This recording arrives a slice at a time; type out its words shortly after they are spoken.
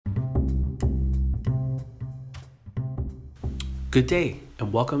Good day,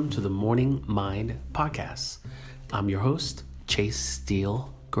 and welcome to the Morning Mind Podcast. I'm your host, Chase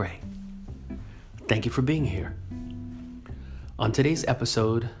Steele Gray. Thank you for being here. On today's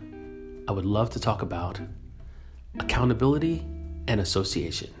episode, I would love to talk about accountability and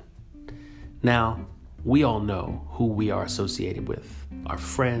association. Now, we all know who we are associated with, our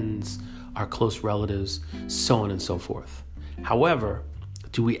friends, our close relatives, so on and so forth. However,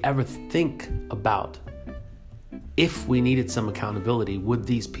 do we ever think about if we needed some accountability, would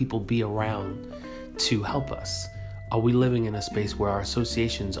these people be around to help us? Are we living in a space where our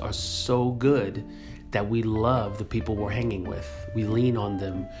associations are so good that we love the people we're hanging with? We lean on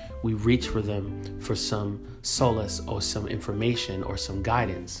them. We reach for them for some solace or some information or some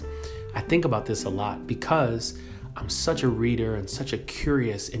guidance. I think about this a lot because I'm such a reader and such a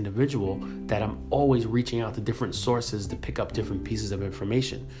curious individual that I'm always reaching out to different sources to pick up different pieces of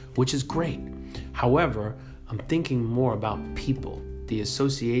information, which is great. However, I'm thinking more about people, the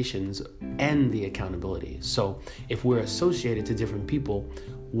associations, and the accountability. So if we're associated to different people,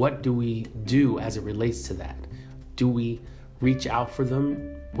 what do we do as it relates to that? Do we reach out for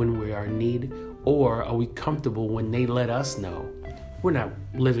them when we are in need? Or are we comfortable when they let us know we're not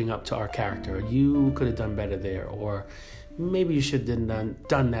living up to our character? You could have done better there. Or maybe you should have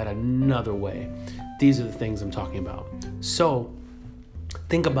done that another way. These are the things I'm talking about. So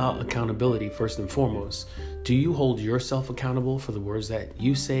think about accountability first and foremost. Do you hold yourself accountable for the words that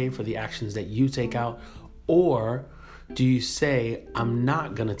you say, for the actions that you take out? Or do you say, I'm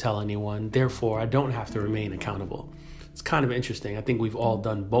not going to tell anyone, therefore I don't have to remain accountable? It's kind of interesting. I think we've all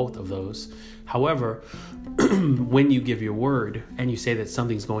done both of those. However, when you give your word and you say that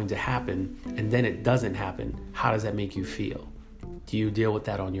something's going to happen and then it doesn't happen, how does that make you feel? Do you deal with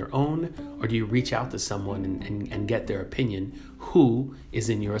that on your own, or do you reach out to someone and get their opinion who is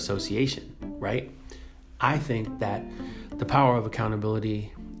in your association, right? I think that the power of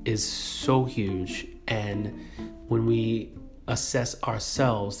accountability is so huge, and when we assess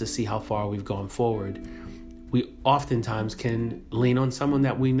ourselves to see how far we've gone forward, we oftentimes can lean on someone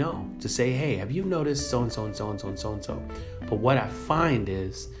that we know to say, hey, have you noticed so-and-so and so-and-so and so-and-so? But what I find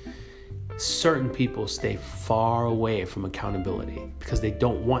is certain people stay far away from accountability because they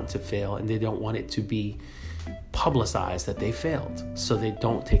don't want to fail and they don't want it to be publicized that they failed. So they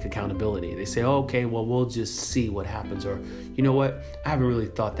don't take accountability. They say, oh, okay, well, we'll just see what happens. Or, you know what? I haven't really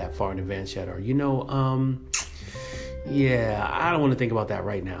thought that far in advance yet. Or, yeah, I don't want to think about that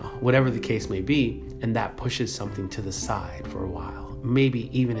right now. Whatever the case may be. And that pushes something to the side for a while,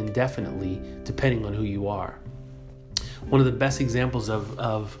 maybe even indefinitely, depending on who you are. One of the best examples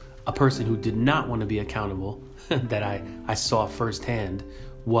of a person who did not want to be accountable that I saw firsthand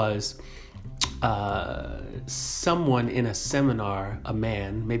was someone in a seminar, a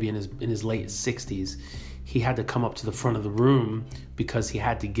man, maybe in his late 60s. He had to come up to the front of the room because he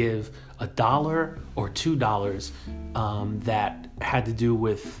had to give $1 or $2 that had to do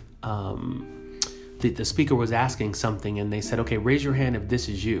with the speaker was asking something, and they said, okay, raise your hand if this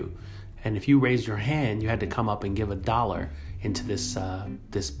is you. And if you raised your hand, you had to come up and give $1 into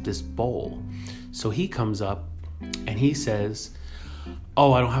this bowl. So he comes up and he says,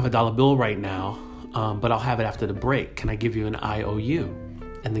 oh, I don't have a dollar bill right now, but I'll have it after the break. Can I give you an IOU?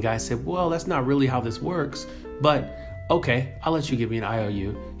 And the guy said, well, that's not really how this works, but okay, I'll let you give me an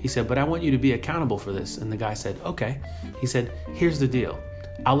IOU. He said, but I want you to be accountable for this. And the guy said, okay. He said, here's the deal.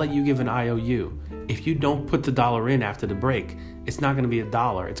 I'll let you give an IOU. If you don't put the dollar in after the break, it's not going to be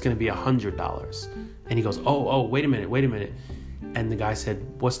 $1. It's going to be $100. And he goes, oh, wait a minute. And the guy said,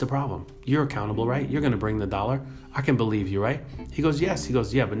 what's the problem? You're accountable, right? You're going to bring the dollar. I can believe you, right? He goes, yes. He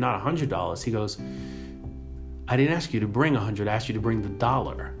goes, yeah, but not $100. He goes, I didn't ask you to bring 100. I asked you to bring the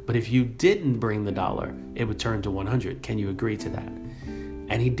dollar. But if you didn't bring the dollar, it would turn to 100. Can you agree to that?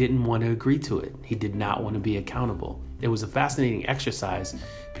 And he didn't want to agree to it. He did not want to be accountable. It was a fascinating exercise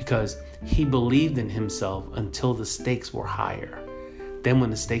because he believed in himself until the stakes were higher. Then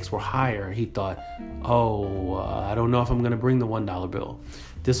when the stakes were higher, he thought, I don't know if I'm going to bring the $1 bill.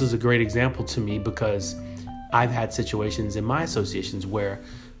 This was a great example to me because I've had situations in my associations where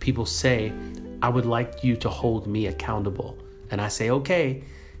people say, I would like you to hold me accountable. And I say, okay.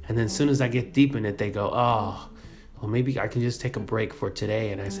 And then as soon as I get deep in it, they go, well, maybe I can just take a break for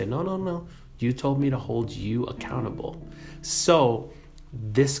today. And I say, no. You told me to hold you accountable. So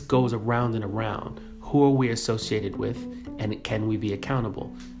this goes around and around. Who are we associated with? And can we be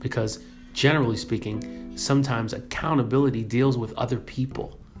accountable? Because generally speaking, sometimes accountability deals with other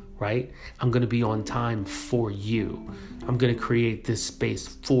people, right? I'm going to be on time for you. I'm going to create this space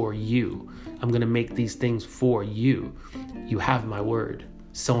for you. I'm going to make these things for you. You have my word,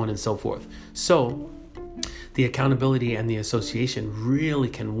 so on and so forth. So the accountability and the association really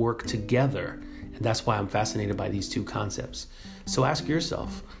can work together. And that's why I'm fascinated by these two concepts. So ask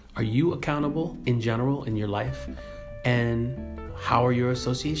yourself, are you accountable in general in your life? And how are your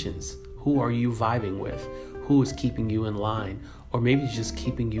associations? Who are you vibing with? Who is keeping you in line? Or maybe just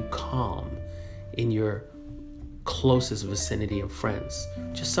keeping you calm in your closest vicinity of friends?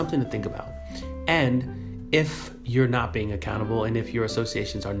 Just something to think about. And if you're not being accountable and if your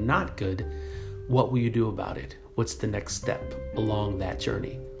associations are not good, what will you do about it? What's the next step along that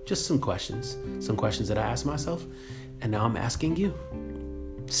journey? Just some questions that I asked myself, and now I'm asking you.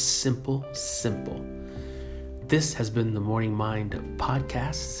 Simple. This has been the Morning Mind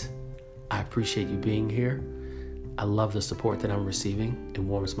podcast. I appreciate you being here. I love the support that I'm receiving. It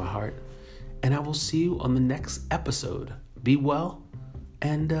warms my heart. And I will see you on the next episode. Be well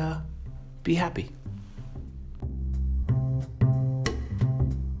and be happy.